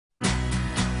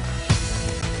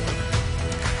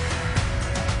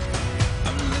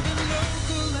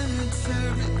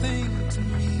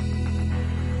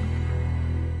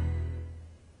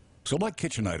Select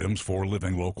kitchen items for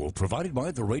Living Local, provided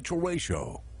by The Rachel Ray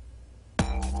Show.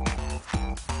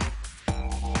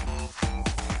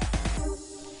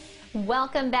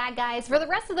 Welcome back, guys. For the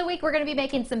rest of the week, we're going to be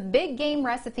making some big game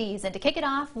recipes. And to kick it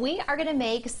off, we are going to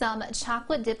make some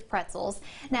chocolate dipped pretzels.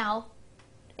 Now,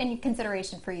 in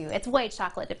consideration for you, it's white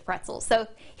chocolate dipped pretzels. So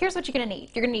here's what you're going to need.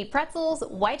 You're going to need pretzels,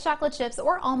 white chocolate chips,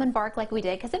 or almond bark like we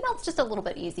did, because it melts just a little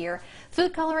bit easier.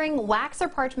 Food coloring, wax or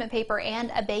parchment paper,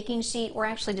 and a baking sheet. We're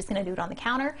actually just going to do it on the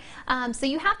counter. So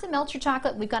you have to melt your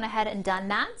chocolate. We've gone ahead and done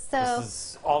that. So this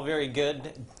is all very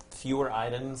good. Fewer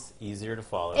items, easier to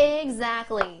follow.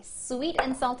 Exactly. Sweet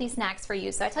and salty snacks for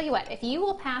you. So I tell you what, if you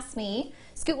will pass me,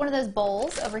 scoot one of those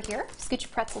bowls over here, scoot your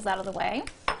pretzels out of the way.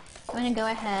 I'm going to go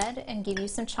ahead and give you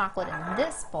some chocolate in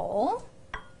this bowl.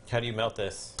 How do you melt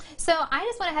this? So I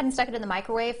just went ahead and stuck it in the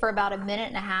microwave for about 1.5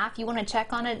 minutes. You want to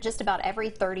check on it just about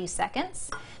every 30 seconds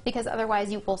because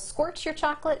otherwise you will scorch your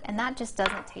chocolate and that just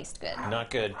doesn't taste good. Not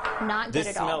good. Not good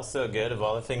This at all. smells so good. Of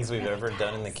all the things we've ever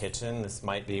done in the kitchen, this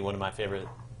might be one of my favorite.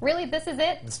 Really? This is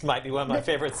it? This might be one of my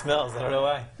favorite smells. I don't know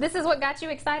why. This is what got you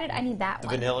excited? I need that The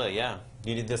one. vanilla, yeah.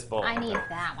 You need this bowl. I need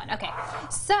that one. Okay.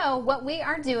 So what we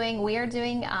are doing,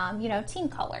 you know, team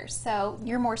colors. So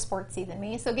you're more sportsy than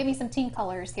me. So give me some team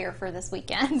colors here for this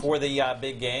weekend. For the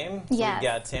big game, so yes. We've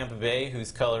got Tampa Bay,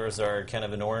 whose colors are kind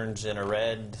of an orange and a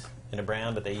red and a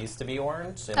brown, but they used to be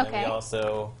orange. And then we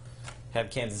also have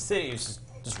Kansas City, which is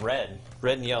just red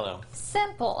and yellow.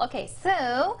 Simple. Okay,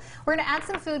 so we're going to add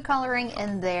some food coloring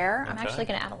in there. I'm Okay. actually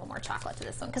going to add a little more chocolate to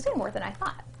this one because we have more than I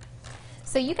thought.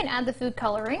 So you can add the food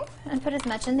coloring and put as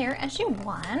much in there as you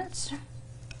want.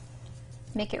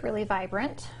 Make it really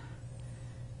vibrant.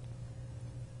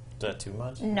 Is that too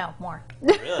much? No, more.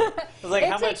 Really? I was like, It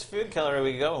how takes- much food color are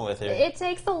we going with here? It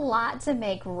takes a lot to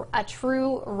make a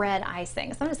true red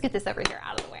icing. So I'm going to scoot this over here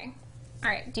out of the way. All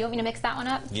right, do you want me to mix that one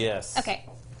up? Yes. Okay.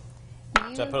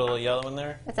 Should I put a little yellow in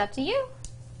there? It's up to you.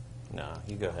 No,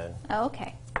 you go ahead.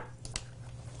 Okay.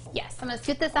 Yes, I'm going to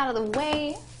scoot this out of the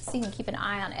way so you can keep an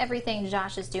eye on everything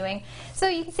Josh is doing. So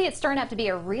you can see it's starting out to be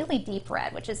a really deep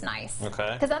red, which is nice.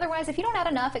 Okay. Because otherwise, if you don't add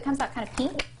enough, it comes out kind of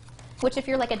pink, which if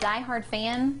you're like a diehard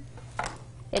fan,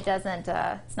 it doesn't,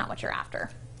 it's not what you're after.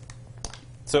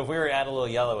 So if we were to add a little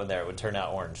yellow in there, it would turn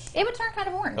out orange. It would turn kind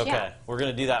of orange, Okay, yeah. we're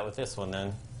going to do that with this one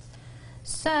then.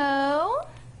 So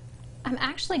I'm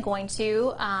actually going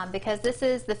to, because this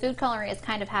is, the food coloring is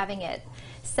kind of having it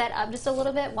set up just a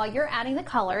little bit. While you're adding the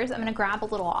colors, I'm going to grab a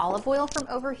little olive oil from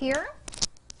over here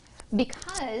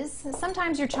because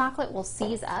sometimes your chocolate will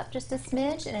seize up just a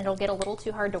smidge and it'll get a little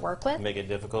too hard to work with. Make it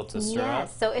difficult to stir up.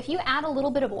 Yes, so if you add a little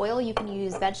bit of oil, you can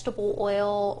use vegetable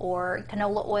oil or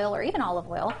canola oil or even olive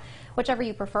oil, whichever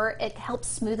you prefer. It helps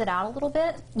smooth it out a little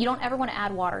bit. You don't ever want to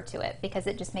add water to it because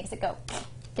it just makes it go,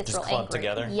 gets Just real clump angry.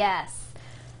 together? Yes.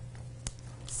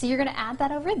 So you're going to add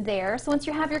that over there. So once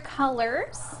you have your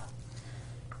colors,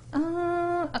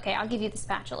 okay, I'll give you the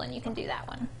spatula and you can do that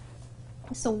one.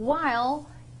 So while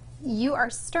you are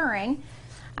stirring,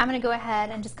 I'm going to go ahead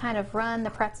and just kind of run the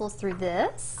pretzels through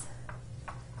this.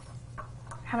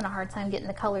 Having a hard time getting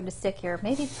the color to stick here.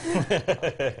 Maybe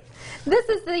this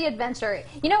is the adventure.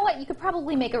 You know what? You could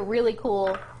probably make a really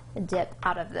cool dip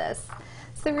out of this.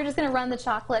 So we're just going to run the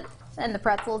chocolate and the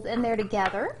pretzels in there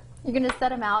together. You're going to set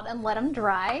them out and let them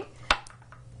dry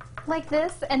like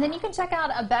this, and then you can check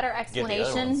out a better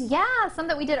explanation. Yeah, some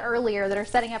that we did earlier that are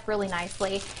setting up really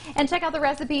nicely. And check out the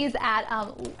recipes at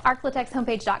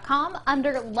arclatexhomepage.com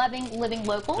under Living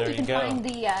Local. There You can you go. find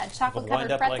the chocolate Lined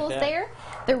covered up like pretzels that. there.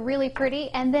 They're really pretty.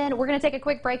 And then we're going to take a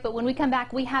quick break, but when we come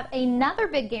back, we have another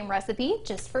big game recipe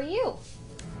just for you.